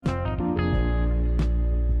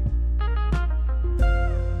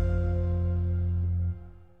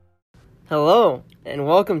Hello, and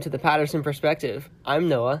welcome to the Patterson Perspective. I'm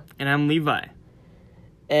Noah. And I'm Levi.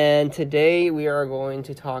 And today we are going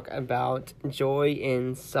to talk about joy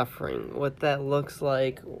in suffering. What that looks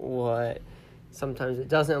like, what sometimes it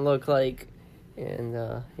doesn't look like,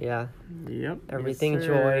 and Yep. everything yes,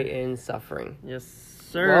 joy in suffering. Yes,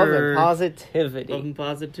 sir. Love and positivity. Love and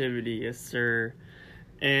positivity, yes, sir.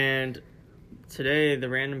 And today, the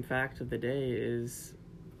random fact of the day is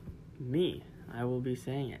me. I will be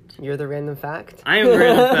saying it. You're the random fact? I am the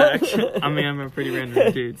random fact. I mean, I'm a pretty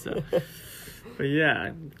random dude, so. But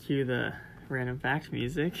yeah, cue the random fact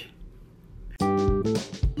music.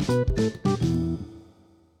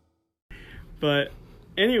 But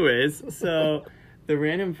anyways, so the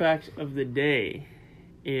random fact of the day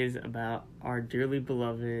is about our dearly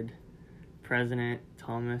beloved President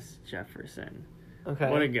Thomas Jefferson. Okay.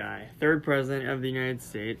 What a guy. Third president of the United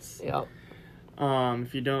States. Yep.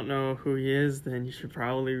 If you don't know who he is, then you should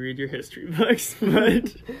probably read your history books.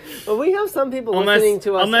 But Well, we have some people listening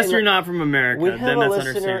to us. unless you're not from America, we then have a that's listener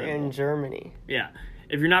understandable. in Germany. Yeah.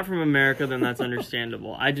 If you're not from America, then that's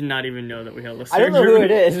understandable. I did not even know that we had a listener. I don't know who it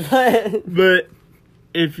is, but... But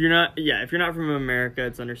if you're not from America,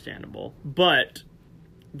 it's understandable. But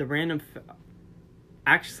the random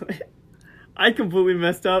actually, I completely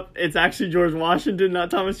messed up. It's actually George Washington,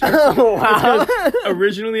 not Thomas Jefferson. Oh, wow.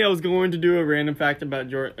 Originally, I was going to do a random fact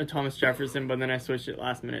about Thomas Jefferson, but then I switched it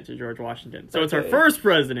last minute to George Washington. So It's our first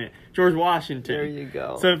president, George Washington. There you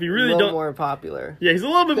go. So if you really a little don't... more popular. Yeah, he's a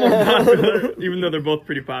little bit more popular, even though they're both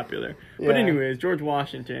pretty popular. But Yeah. anyways, George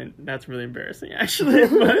Washington, that's really embarrassing, actually.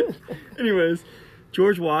 But anyways,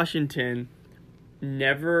 George Washington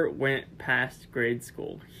never went past grade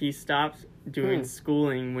school. He stopped doing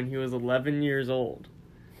schooling when he was 11 years old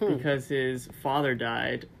because his father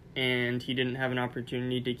died and he didn't have an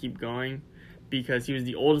opportunity to keep going because he was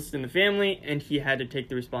the oldest in the family and he had to take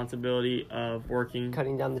the responsibility of working...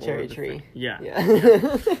 Cutting down the cherry tree. Yeah.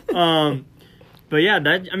 But yeah,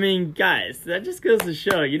 guys, that just goes to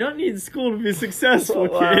show you don't need school to be successful,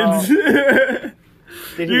 Wow. kids.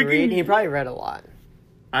 Did he read? He probably read a lot.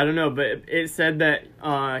 I don't know, but it said that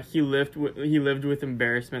he lived with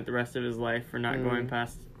embarrassment the rest of his life for not going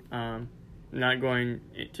past, not going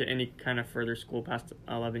to any kind of further school past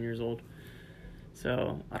 11 years old.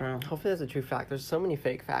 So I don't know. Hopefully that's a true fact. There's so many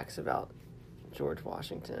fake facts about George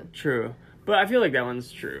Washington. True, but I feel like that one's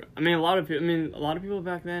true. I mean, a lot of people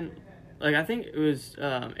back then, like I think it was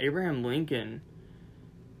Abraham Lincoln,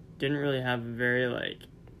 didn't really have a very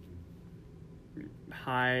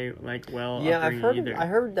high upbringing either. I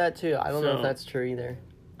heard that too. I don't know if that's true either.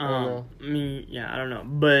 I don't know. I don't know.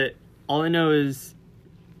 But all I know is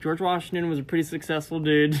George Washington was a pretty succul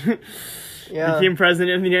dude. Yeah. Became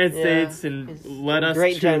president of the United States and He's led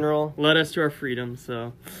us to our freedom.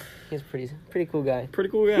 So he's a pretty cool guy. Pretty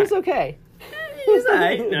cool guy. He's okay. He's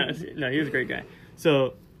alright. No, he was a great guy.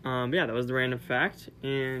 So that was the random fact.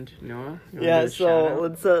 And Noah, let's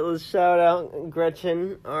shout out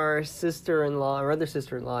Gretchen, our other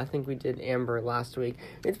sister-in-law. I think we did Amber last week.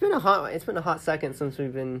 It's been a hot second since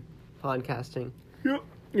we've been podcasting. Yep.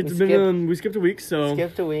 We skipped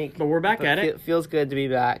a week, but we're back at it. Feels good to be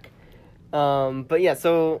back.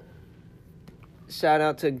 So shout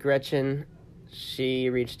out to Gretchen. She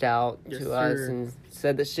reached out to us and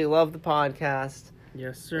said that she loved the podcast.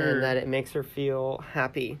 Yes, sir. And that it makes her feel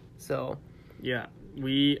happy. So yeah,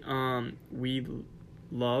 we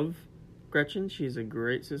love Gretchen. She's a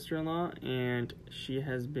great sister-in-law, and she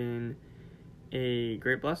has been a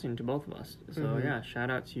great blessing to both of us. So yeah, shout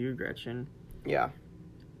out to you, Gretchen. Yeah.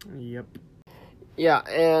 Yep. Yeah,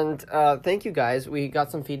 and thank you guys. We got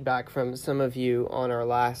some feedback from some of you on our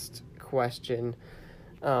last question.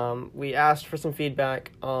 We asked for some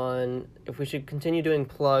feedback on if we should continue doing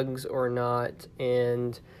plugs or not,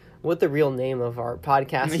 and what the real name of our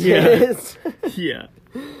podcast is. Yeah.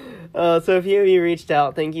 So a few of you reached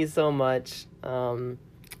out. Thank you so much.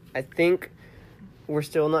 I think we're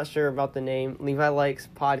still not sure about the name. Levi likes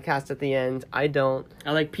podcast at the end. I don't.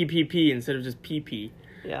 I like PPP instead of just PP.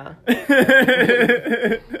 Yeah.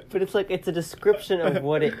 But it's a description of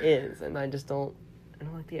what it is, and I don't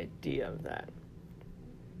like the idea of that.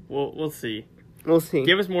 We'll see. We'll see.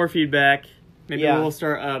 Give us more feedback. Maybe we'll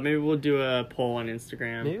start. Maybe we'll do a poll on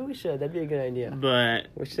Instagram. Maybe we should. That'd be a good idea. But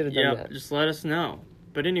we should have done that. Just let us know.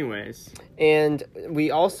 But anyways, and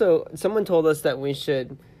someone told us that we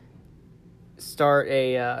should start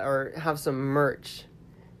or have some merch.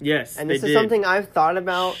 Yes, and this is something I've thought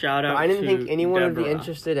about. Shout out! But I didn't think anyone Deborah would be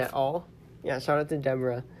interested at all. Yeah, shout out to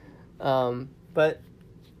Deborah. But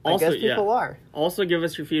also, I guess people are. Also, give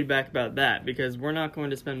us your feedback about that, because we're not going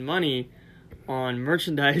to spend money on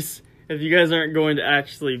merchandise if you guys aren't going to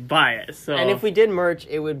actually buy it. So And if we did merch,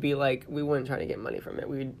 it would be like we wouldn't try to get money from it.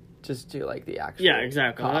 We'd just do like the actual. Yeah,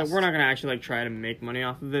 exactly. Like, cost. we're not gonna actually like try to make money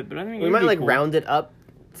off of it, but I think We might like round it up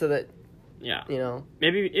so that Yeah, you know.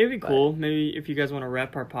 maybe it'd be cool. Maybe if you guys want to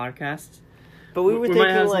rep our podcast, But we were thinking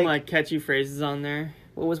might have like, some like catchy phrases on there.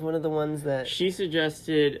 what was one of the ones that She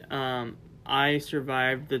suggested, I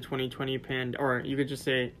survived the 2020 or you could just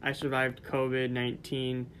say I survived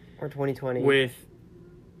COVID-19 or 2020 with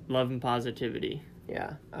love and positivity.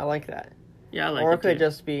 Yeah, I like that. Yeah, I like or it it could too.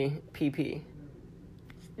 just be PP.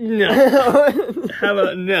 No. How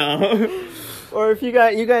about no? Or if you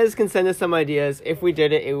guys can send us some ideas. If we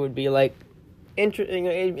did it, it would be like interesting.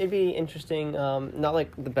 It'd be interesting. Not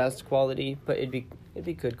like the best quality, but it'd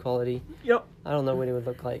be good quality. Yep. I don't know what it would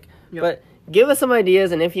look like, Yep. but give us some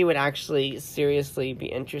ideas, and if you would actually seriously be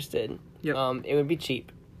interested, Yep. It would be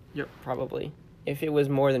cheap. Yep. Probably. If it was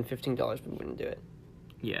more than $15, we wouldn't do it.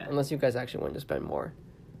 Yeah. Unless you guys actually wanted to spend more.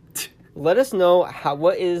 Let us know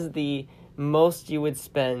what is the most you would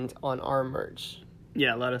spend on our merch.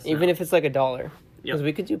 Yeah, let us know. Even if it's like $1. Because Yep.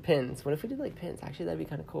 we could do pins. What if we did like pins? Actually, that'd be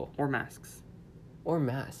kind of cool. Or masks. Or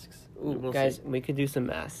masks. Ooh, We'll guys, see. we could do some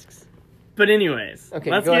masks. But anyways, Okay,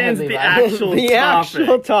 let's go get ahead, into the Levi. actual the topic.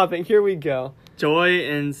 actual topic. Here we go. Joy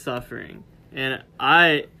and suffering. And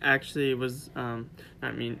I actually was,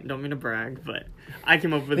 don't mean to brag, but I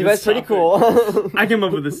came up with Levi's this pretty topic. cool. I came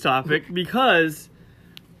up with this topic because,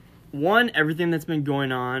 one, everything that's been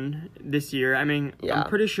going on this year, I mean, Yeah. I'm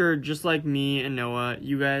pretty sure just like me and Noah,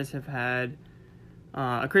 you guys have had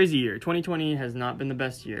a crazy year. 2020 has not been the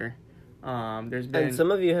best year. There's been... And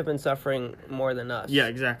some of you have been suffering more than us. Yeah,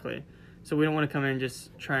 exactly. So we don't want to come in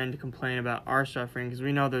just trying to complain about our suffering because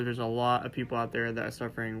we know that there's a lot of people out there that are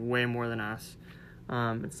suffering way more than us.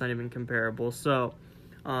 It's not even comparable. So,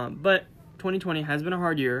 but 2020 has been a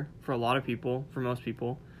hard year for a lot of people, for most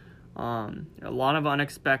people. A lot of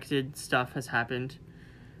unexpected stuff has happened,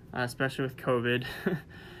 especially with COVID.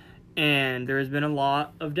 And there has been a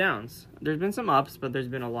lot of downs. There's been some ups, but there's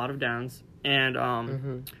been a lot of downs.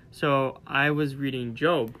 And so I was reading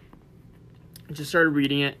Job. Just started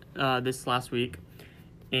reading it this last week,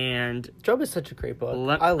 and Job is such a great book.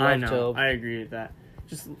 I love know, Job. I agree with that.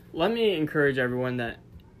 Just let me encourage everyone that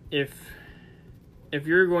if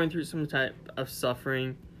you're going through some type of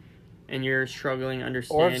suffering and you're struggling Or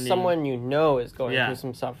understanding, if someone you know is going Yeah, through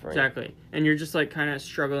some suffering. exactly, and you're just like kind of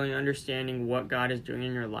struggling understanding what God is doing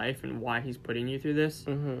in your life and why He's putting you through this,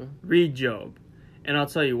 read Job, and I'll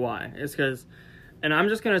tell you why. It's because, and I'm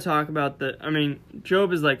just gonna talk about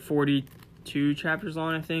Job is like 42 chapters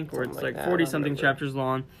long, I think, or Something it's like like that, 40 I don't something remember. chapters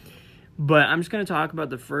long. But I'm just going to talk about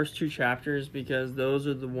the first 2 chapters because those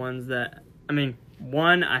are the ones that,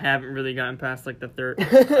 one, I haven't really gotten past like the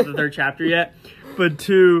third chapter yet, but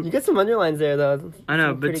 2, You get some underlines there, though. I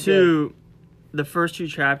know, It's but pretty 2, the first 2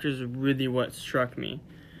 chapters are really what struck me.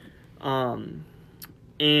 And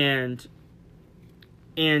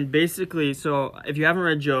basically, so if you haven't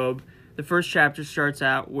read Job, the first chapter starts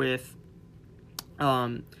out with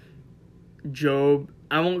Job.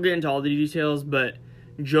 I won't get into all the details, but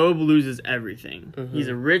Job loses everything. He's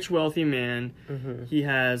a rich, wealthy man. He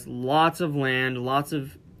has lots of land, lots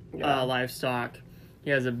of livestock. He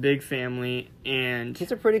has a big family, and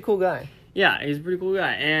He's a pretty cool guy. yeah, he's a pretty cool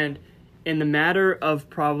guy. And in the matter of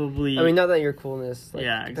probably, Not that your coolness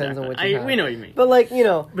yeah, depends exactly. on what you have. We know what you mean. But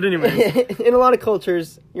But anyway, in a lot of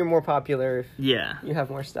cultures, you're more popular if yeah, you have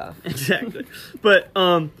more stuff. exactly. But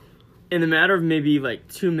in the matter of maybe like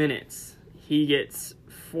 2 minutes, he gets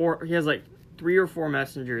 4. He has like 3 or 4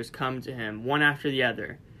 messengers come to him, one after the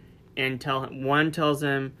other, and one tells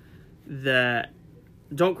him that.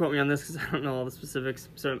 Don't quote me on this because I don't know all the specifics.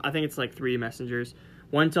 So I think it's like 3 messengers.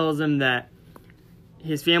 One tells him that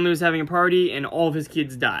his family was having a party and all of his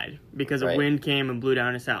kids died because a Right. wind came and blew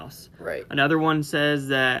down his house. Right. Another one says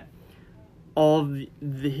that all of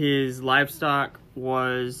his livestock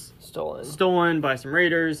was stolen by some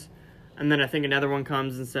raiders. And then I think another one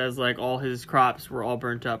comes and says like all his crops were all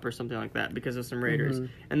burnt up or something like that because of some raiders.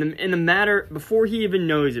 And in the matter, before he even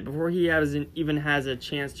knows it, before he even has a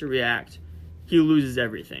chance to react, he loses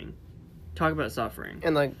everything. Talk about suffering.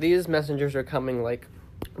 And these messengers are coming right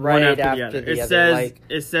One after the the other. other.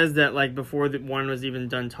 It says that before the one was even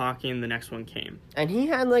done talking, the next one came. And he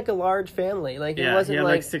had a large family. It Yeah, wasn't he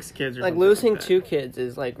had 6 kids or something losing like that. 2 kids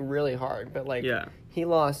is really hard. But Yeah. he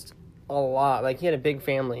lost a lot. He had a big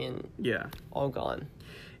family and Yeah. all gone.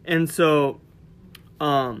 And so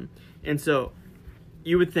you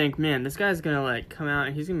would think, man, this guy's gonna come out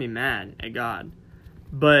and he's gonna be mad at God.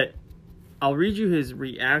 But I'll read you his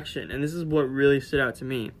reaction, and this is what really stood out to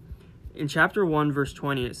me. In chapter 1, verse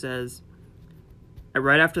 20, it says,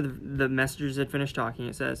 right after the messengers had finished talking,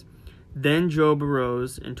 it says, "Then Job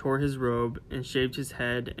arose and tore his robe and shaved his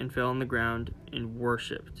head and fell on the ground and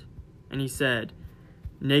worshipped. And he said,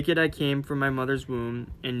 'Naked I came from my mother's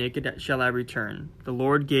womb, and naked shall I return. The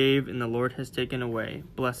Lord gave, and the Lord has taken away.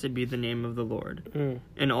 Blessed be the name of the Lord.'"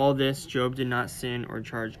 In all this, Job did not sin or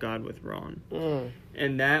charge God with wrong.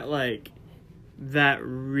 And that, like, that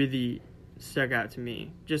really stuck out to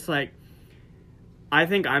me. Just like, I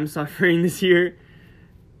think I'm suffering this year,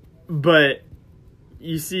 but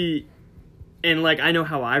you see, and like, I know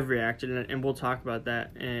how I've reacted, and we'll talk about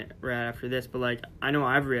that right after this, but like, I know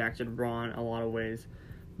I've reacted wrong in a lot of ways.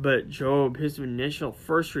 But Job, his initial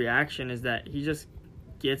first reaction is that he just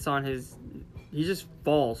gets on he just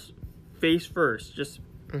falls face first, just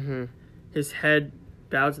his head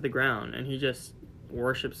bowed to the ground, and he just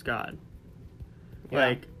worships God. Yeah.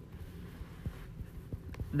 Like,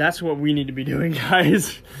 that's what we need to be doing,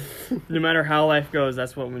 guys. No matter how life goes,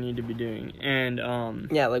 that's what we need to be doing. And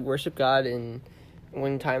yeah, like, worship God in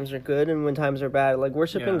when times are good and when times are bad. Like,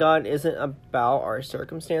 worshiping God isn't about our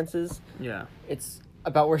circumstances. Yeah. It's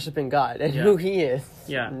about worshiping God and who He is.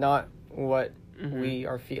 Yeah. Not what we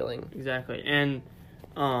are feeling. Exactly. And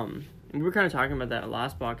we were kind of talking about that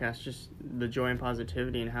last podcast, just the joy and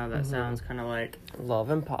positivity, and how that sounds kind of like love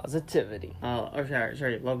and positivity. Love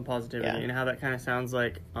and positivity, and how that kind of sounds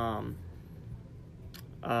like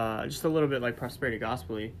just a little bit like prosperity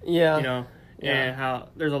gospel-y. Yeah. You know, and how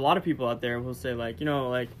there's a lot of people out there who'll say, like, you know,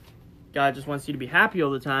 like, God just wants you to be happy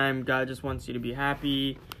all the time. God just wants you to be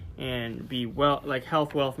happy and be well, like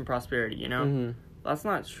health, wealth, and prosperity, you know? That's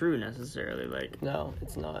not true necessarily. Like, no,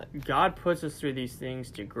 it's not. God puts us through these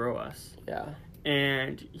things to grow us. Yeah.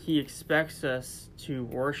 And He expects us to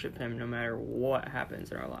worship Him no matter what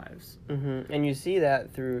happens in our lives. And you see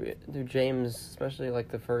that through James, especially like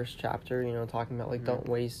the first chapter, you know, talking about like don't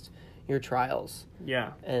waste your trials.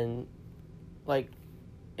 Yeah. And like,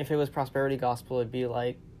 if it was prosperity gospel, it'd be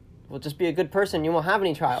like, well, just be a good person, you won't have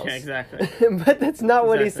any trials. Yeah, exactly. But that's not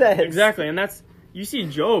what he says. Exactly, and that's, you see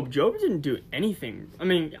Job didn't do anything. I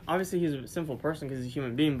mean, obviously he's a sinful person because he's a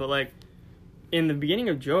human being, but like, in the beginning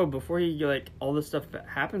of Job, before he, like, all this stuff that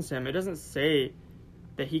happens to him, it doesn't say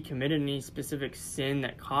that he committed any specific sin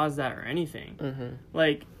that caused that or anything.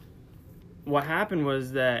 Like, what happened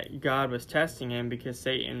was that God was testing him because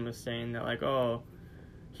Satan was saying that, like, oh,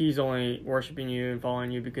 he's only worshiping you and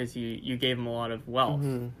following you because you gave him a lot of wealth.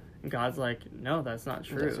 And God's like, no, that's not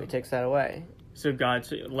true. So He takes that away. So God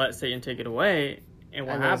let Satan take it away, and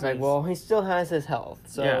what happens? Like, well, he still has his health,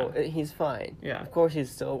 so he's fine. Yeah. Of course, he's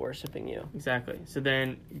still worshiping you. Exactly. So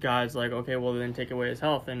then God's like, okay, well, then take away his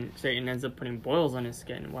health, and Satan ends up putting boils on his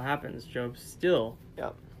skin. And what happens? Job still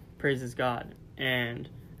praises God, and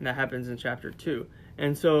that happens in chapter 2.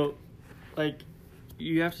 And so, like,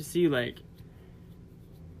 you have to see, like,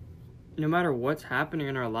 no matter what's happening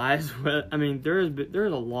in our lives, I mean, there's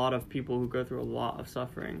a lot of people who go through a lot of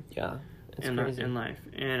suffering. Yeah, it's crazy. In life.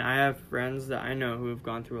 And I have friends that I know who have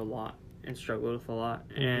gone through a lot and struggled with a lot,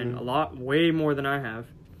 and a lot, way more than I have.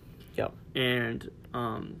 Yep. And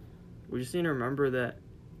we just need to remember that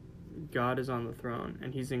God is on the throne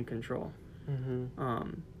and He's in control. And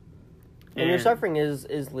your suffering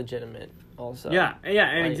is legitimate, also. Yeah,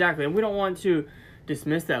 and exactly. And we don't want to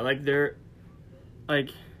dismiss that. Like,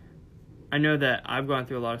 I know that I've gone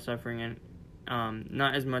through a lot of suffering, and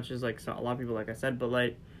not as much as, like, a lot of people, like I said, but,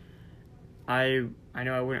 like, I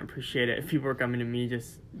know I wouldn't appreciate it if people were coming to me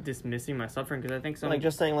just dismissing my suffering, because I think like,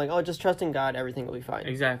 just saying, like, oh, just trust in God, everything will be fine.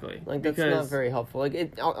 Exactly. Like, that's not very helpful.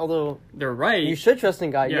 Like, although they're right, you should trust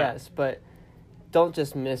in God, yes, but don't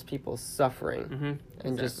just miss people's suffering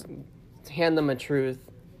and just hand them a truth,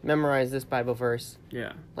 memorize this Bible verse.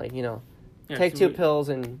 Yeah. Like, you know, take 2 pills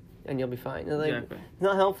and you'll be fine. Like, exactly. It's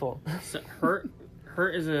not helpful. So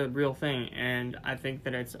hurt is a real thing, and I think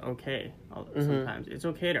that it's okay sometimes. It's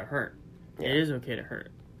okay to hurt. Yeah. It is okay to hurt.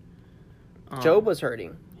 Job was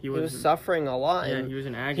hurting. He was suffering a lot. Yeah, he was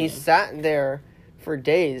in agony. He sat there for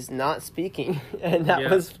days not speaking, and that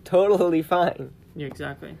was totally fine. Yeah,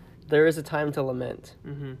 exactly. There is a time to lament.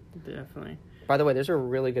 Definitely. By the way, there's a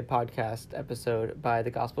really good podcast episode by the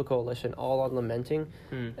Gospel Coalition, all on lamenting.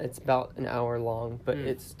 It's about an hour long, but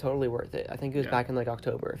it's totally worth it. I think it was back in, like,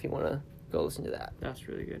 October, if you want to go listen to that. That's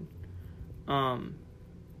really good.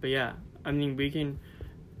 But yeah, I mean, we can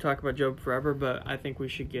talk about Job forever, but I think we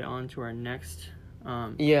should get on to our next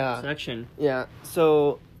section. Yeah,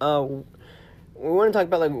 so we want to talk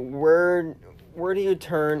about, like, where do you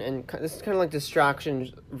turn, and this is kind of like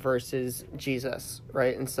distractions versus Jesus,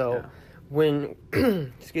 right? And so when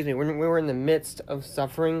when we're in the midst of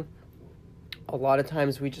suffering, a lot of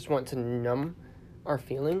times we just want to numb our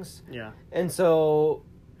feelings. Yeah. And so...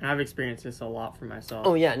 And I've experienced this a lot for myself.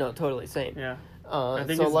 Oh, yeah, no, totally, same. Yeah. I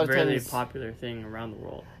think it's a very popular thing around the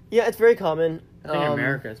world. Yeah, it's very common. I think in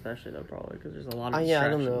America especially, though, probably, because there's a lot of distractions. Yeah, I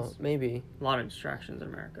don't know. Maybe. A lot of distractions in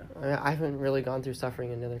America. I haven't really gone through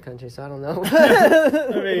suffering in other countries, so I don't know.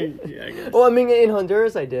 I mean, yeah, I guess. Well, I mean, in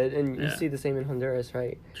Honduras I did, and you Yeah. see the same in Honduras,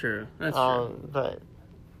 right? True. That's true. But,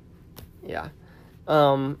 yeah.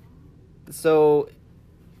 So,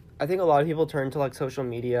 I think a lot of people turn to, like, social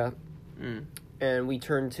media. And we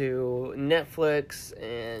turn to Netflix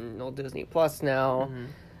and old Disney Plus now.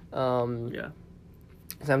 Yeah.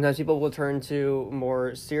 Sometimes people will turn to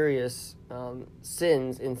more serious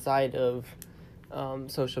sins inside of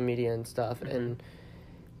social media and stuff. And,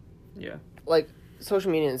 yeah. like,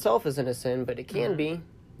 social media itself isn't a sin, but it can be.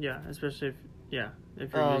 Yeah, especially if you're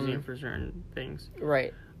using it for certain things.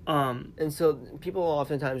 Right. And so people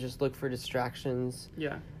oftentimes just look for distractions.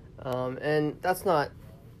 Yeah. And that's not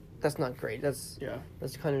great. That's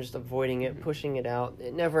kind of just avoiding it, pushing it out.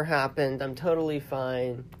 It never happened. I'm totally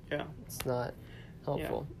fine. Yeah. It's not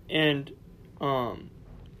helpful. Yeah.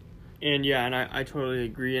 And I totally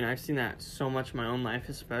agree, and I've seen that so much in my own life,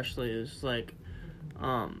 especially is like,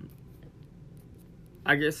 I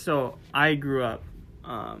guess so. I grew up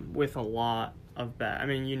with a lot of bad. I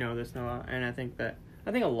mean, you know this, Noah, and I think a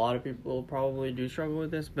lot of people probably do struggle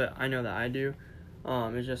with this, but I know that I do.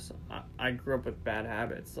 It's just I grew up with bad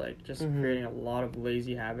habits, like just creating a lot of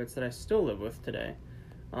lazy habits that I still live with today.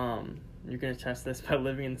 You can attest this by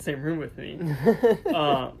living in the same room with me.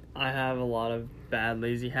 I have a lot of bad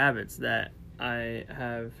lazy habits that I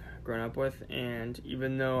have grown up with, and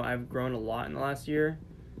even though I've grown a lot in the last year,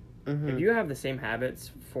 if you have the same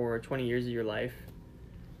habits for 20 years of your life,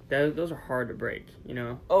 those are hard to break, you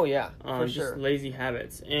know? Oh yeah, for just sure. Lazy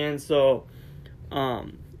habits. And so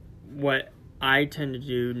what I tend to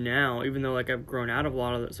do now, even though like I've grown out of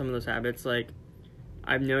some of those habits, like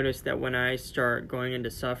I've noticed that when I start going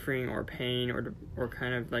into suffering or pain or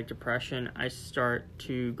kind of like depression, I start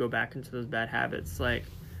to go back into those bad habits, like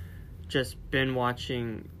just binge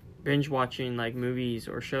watching like movies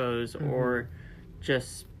or shows, or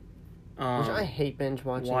just which I hate binge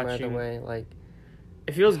watching, by the way. Like,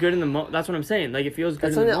 it feels good in the moment. That's what I'm saying. Like, it feels good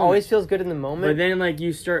in the moment. That's something that always feels good in the moment. But then, like,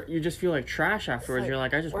 you just feel like trash afterwards. You're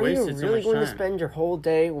like, I just wasted so much time. Are you really going to spend your whole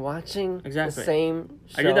day watching the same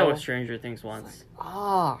show? I did that with Stranger Things once.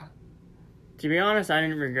 To be honest, I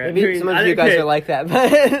didn't regret. Maybe some of you guys are like that,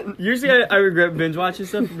 but usually I regret binge watching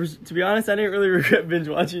stuff. To be honest, I didn't really regret binge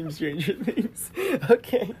watching Stranger Things.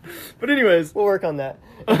 Okay, but anyways, we'll work on that.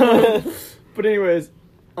 But anyways,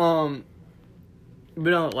 but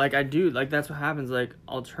no, like I do, like that's what happens. Like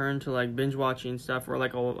I'll turn to like binge watching stuff, or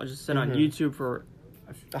like I'll just sit on YouTube for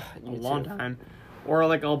a long time, or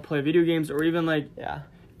like I'll play video games, or even like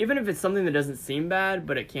even if it's something that doesn't seem bad,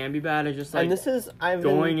 but it can be bad. It's just like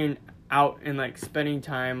going out and like spending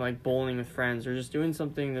time like bowling with friends, or just doing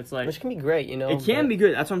something that's like, which can be great, you know. It can be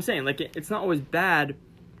good. That's what I'm saying. Like it's not always bad,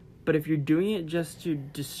 but if you're doing it just to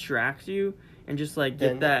distract you and just like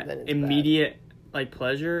get that immediate like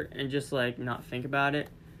pleasure and just like not think about it,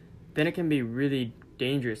 then it can be really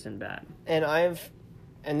dangerous and bad.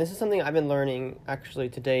 And this is something I've been learning actually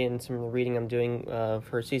today in some of the reading I'm doing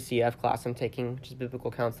for CCF class I'm taking, which is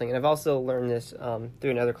biblical counseling. And I've also learned this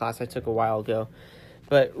through another class I took a while ago.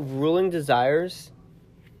 But ruling desires,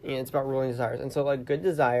 it's about ruling desires. And so like good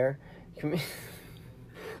desire,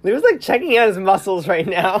 Leo's like checking out his muscles right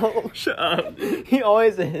now. Shut up. He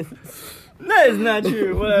always is. That is not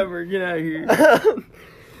true. Whatever. Get out of here.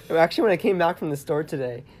 Actually, when I came back from the store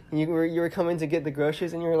today, you were coming to get the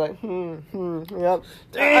groceries, and you were like, yep.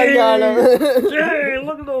 Dang, I got him. Dang,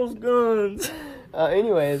 look at those guns.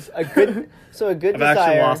 Anyways, a good desire. I've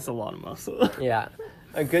actually lost a lot of muscle. Yeah.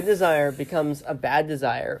 A good desire becomes a bad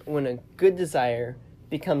desire when a good desire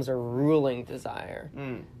becomes a ruling desire.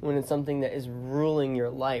 When it's something that is ruling your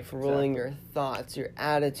life, ruling your thoughts, your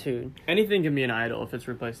attitude. Anything can be an idol if it's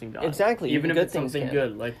replacing God. Exactly. Even if it's something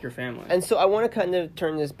good, like your family. And so I want to kind of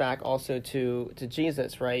turn this back also to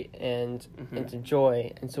Jesus, right? And to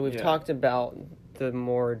joy. And so we've talked about the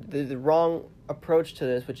wrong approach to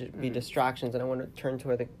this, which would be distractions. And I want to turn to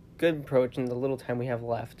the good approach in the little time we have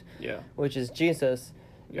left. Yeah. Which is Jesus.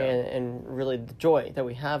 And really the joy that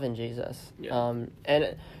we have in Jesus. And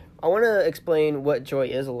I want to explain what joy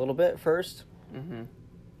is a little bit first.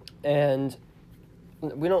 And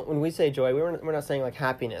when we say joy, we're not saying like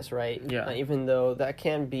happiness, right? Yeah. Even though that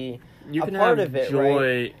can be you can part have of it,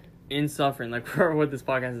 joy right? in suffering, like for what this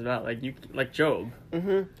podcast is about. Like Job.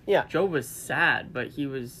 Yeah. Job was sad, but he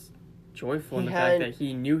was joyful in the fact that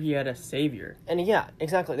he knew he had a savior. And yeah,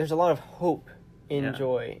 exactly. There's a lot of hope in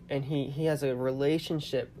joy, and he has a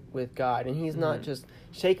relationship with God, and he's not just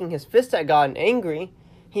shaking his fist at God and angry.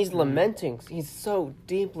 He's lamenting. He's so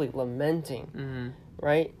deeply lamenting,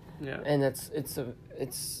 right? Yeah. And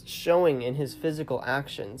it's showing in his physical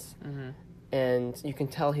actions, and you can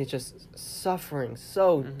tell he's just suffering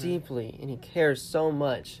so deeply, and he cares so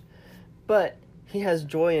much, but he has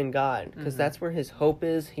joy in God because that's where his hope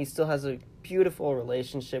is. He still has a beautiful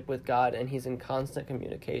relationship with God, and he's in constant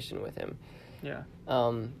communication with him. Yeah.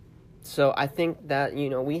 So I think that,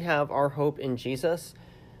 we have our hope in Jesus,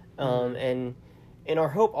 and our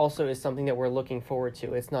hope also is something that we're looking forward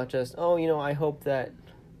to. It's not just, I hope that,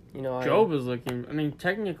 Job was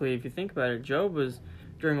technically, if you think about it, Job was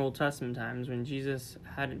during Old Testament times when Jesus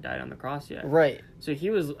hadn't died on the cross yet. Right. So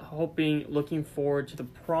he was looking forward to the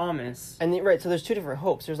promise. And so there's two different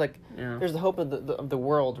hopes. There's there's the hope of the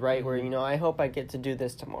world, right? Where, I hope I get to do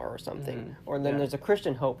this tomorrow or something. Or then there's a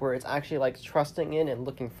Christian hope where it's actually like trusting in and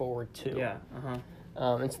looking forward to. Yeah.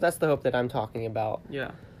 And so that's the hope that I'm talking about.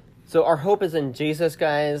 Yeah. So our hope is in Jesus,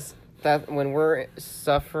 guys. That when we're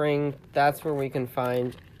suffering, that's where we can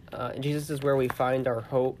find, Jesus is where we find our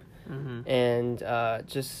hope. And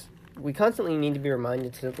we constantly need to be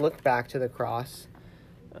reminded to look back to the cross,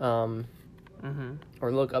 or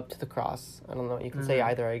look up to the cross. I don't know. You can say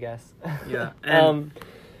either, I guess. Yeah.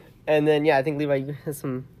 And then I think Levi, you have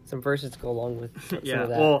some verses to go along with some of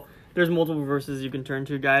that. Well, there's multiple verses you can turn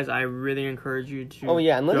to, guys. I really encourage you to. Oh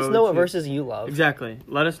yeah, and let us know what verses you love. Exactly,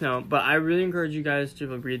 let us know. But I really encourage you guys to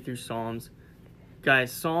read through Psalms.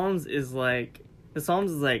 Guys, Psalms is like,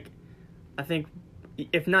 I think,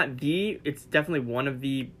 if not it's definitely one of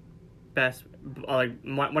the best, one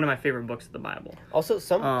of my favorite books of the Bible. Also,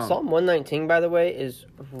 Psalm 119, by the way, is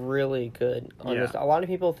really good on this. A lot of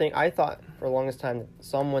people I thought for the longest time that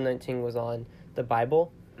Psalm 119 was on the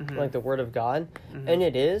Bible, like the Word of God, and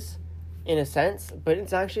it is, in a sense, but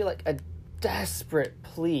it's actually like a desperate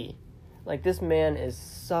plea. Like, this man is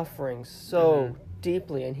suffering so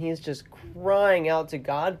deeply, and he's just crying out to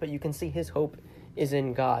God, but you can see his hope is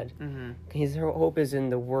in God. His hope is in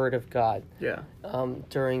the Word of God. Yeah.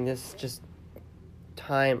 During this just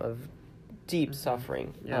time of deep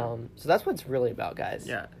suffering. Yeah. So that's what it's really about, guys.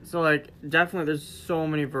 Yeah. So definitely, there's so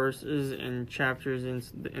many verses and chapters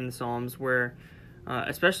in Psalms where,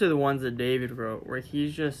 especially the ones that David wrote, where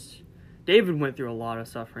David went through a lot of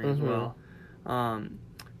suffering as well,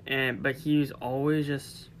 but he's always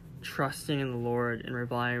just trusting in the Lord and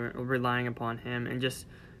relying upon Him, and just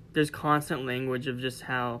there's constant language of just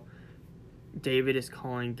how David is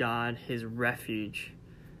calling God his refuge.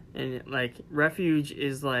 And refuge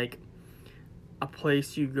is like a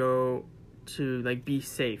place you go to be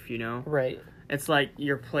safe, Right. It's like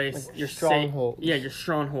your place, your stronghold. Yeah, your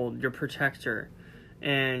stronghold, your protector.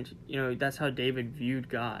 And that's how David viewed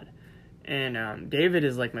God. And David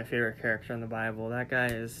is my favorite character in the Bible. That guy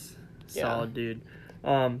is solid dude.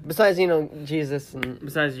 Besides Jesus and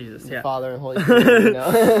the Father and Holy Spirit,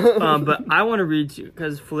 but I want to read to you,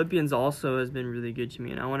 because Philippians also has been really good to me,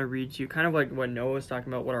 and I want to read to you kind of like what Noah was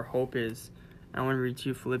talking about, what our hope is. I want to read to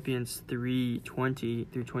you Philippians 3:20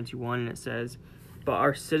 through 21, and it says, "But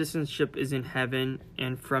our citizenship is in heaven,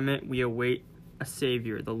 and from it we await a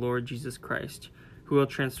Savior, the Lord Jesus Christ, who will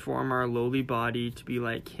transform our lowly body to be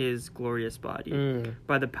like His glorious body,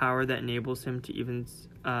 by the power that enables Him to even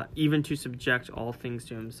to subject all things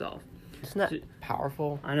to Himself." Isn't that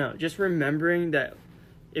powerful? I know. Just remembering that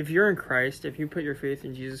if you're in Christ, if you put your faith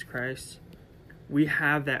in Jesus Christ, we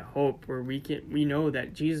have that hope where we know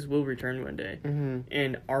that Jesus will return one day,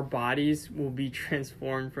 and our bodies will be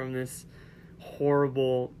transformed from this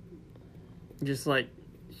horrible, just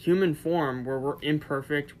human form where we're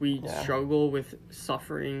imperfect. We struggle with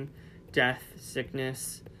suffering, death,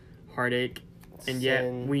 sickness, heartache. And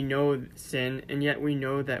yet we know sin, and yet we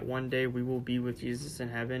know that one day we will be with Jesus in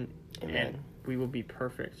heaven. Amen. And we will be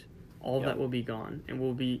perfect. All that will be gone, and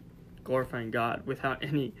we'll be glorifying God without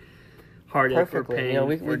any heartache or pain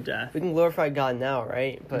or death. We can glorify God now,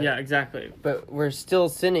 right? But, yeah, exactly. But we're still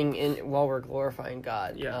sinning while we're glorifying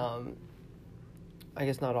God. Yeah. I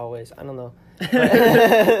guess not always. I don't know.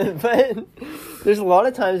 But there's a lot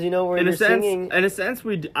of times, where you're singing. In a sense,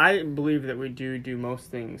 I believe that we do most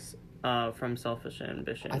things from selfish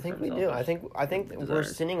ambition. I think we do. I think we're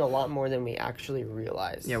sinning a lot more than we actually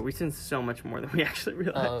realize. Yeah, we sin so much more than we actually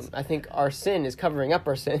realize. I think our sin is covering up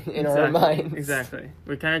our sin in our minds. Exactly.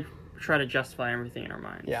 We kind of try to justify everything in our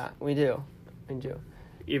minds. Yeah, we do. We do.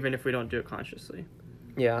 Even if we don't do it consciously.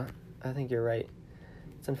 Yeah, I think you're right.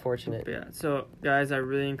 It's unfortunate. But yeah, so guys, I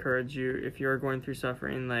really encourage you, if you're going through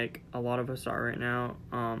suffering like a lot of us are right now,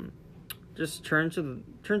 just turn to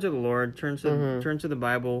the Lord, turn to the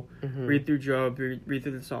Bible, read through Job, read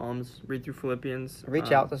through the Psalms, read through Philippians.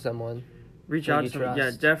 Reach out to someone. Reach out to someone. Yeah,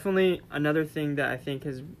 definitely another thing that I think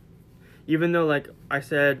has, even though like I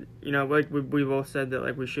said, like we both said that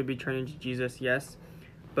like we should be turning to Jesus, yes,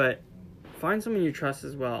 but find someone you trust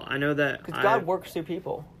as well. I know that because God works through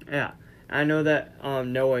people. Yeah. I know that,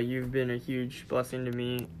 Noah, you've been a huge blessing to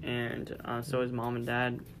me, and so is Mom and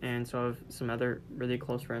Dad, and so have some other really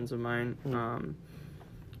close friends of mine.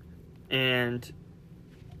 And,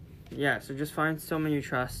 yeah, so just find someone you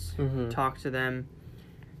trust, talk to them,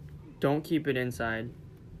 don't keep it inside,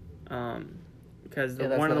 because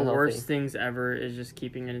one of the worst things ever is just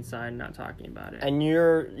keeping it inside and not talking about it. And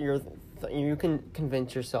you can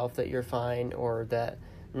convince yourself that you're fine or that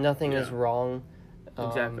nothing is wrong.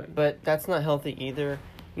 Exactly. But that's not healthy either.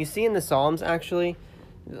 You see in the Psalms, actually,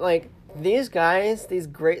 like, these guys, these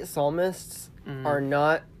great psalmists, are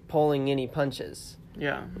not pulling any punches.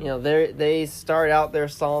 Yeah. They start out their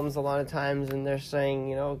psalms a lot of times, and they're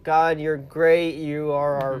saying, God, you're great, you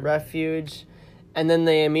are our refuge. And then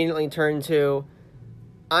they immediately turn to,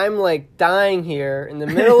 I'm, like, dying here in the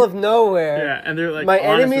middle of nowhere. Yeah, and they're, like, my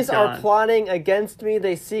enemies are plotting against me.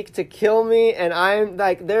 They seek to kill me, and I'm,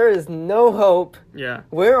 like, there is no hope. Yeah.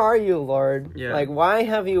 Where are you, Lord? Yeah. Like, why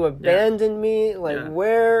have you abandoned me? Like,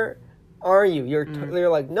 where are you? They're,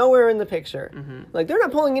 like, nowhere in the picture. Like, they're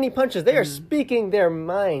not pulling any punches. They are speaking their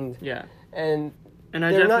mind. Yeah. And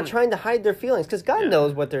they're not trying to hide their feelings, because God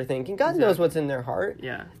knows what they're thinking. God knows what's in their heart.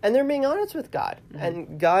 Yeah. And they're being honest with God.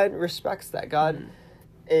 And God respects that. God...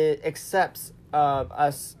 It accepts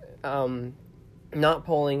us not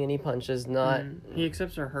pulling any punches, not... He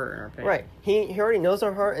accepts our hurt and our pain. Right. He already knows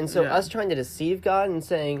our heart, and so us trying to deceive God and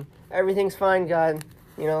saying, everything's fine, God,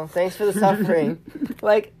 thanks for the suffering.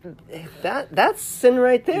 Like, that's sin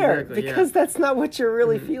right there, because that's not what you're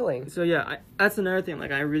really feeling. So, that's another thing.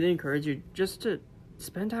 Like, I really encourage you just to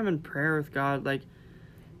spend time in prayer with God. Like,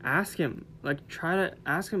 ask Him. Like, try to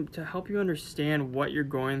ask Him to help you understand what you're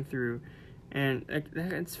going through. And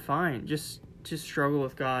it's fine. Just struggle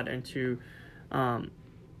with God and to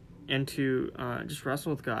just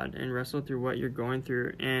wrestle with God and wrestle through what you're going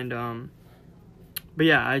through. And but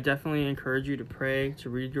yeah, I definitely encourage you to pray, to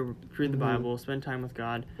read the Bible, spend time with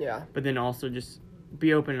God. Yeah. But then also just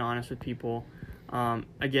be open and honest with people.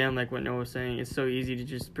 Again, like what Noah was saying, it's so easy to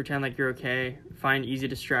just pretend like you're okay, find easy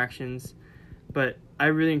distractions. But I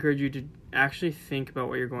really encourage you to actually think about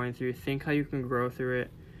what you're going through, think how you can grow through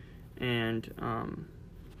it. And,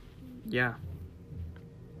 yeah.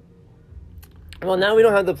 Well, now we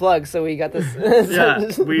don't have the plugs, so we got this. Yeah,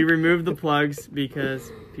 we removed the plugs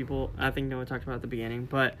because I think Noah talked about at the beginning.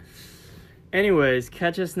 But anyways,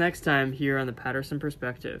 catch us next time here on the Patterson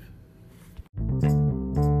Perspective.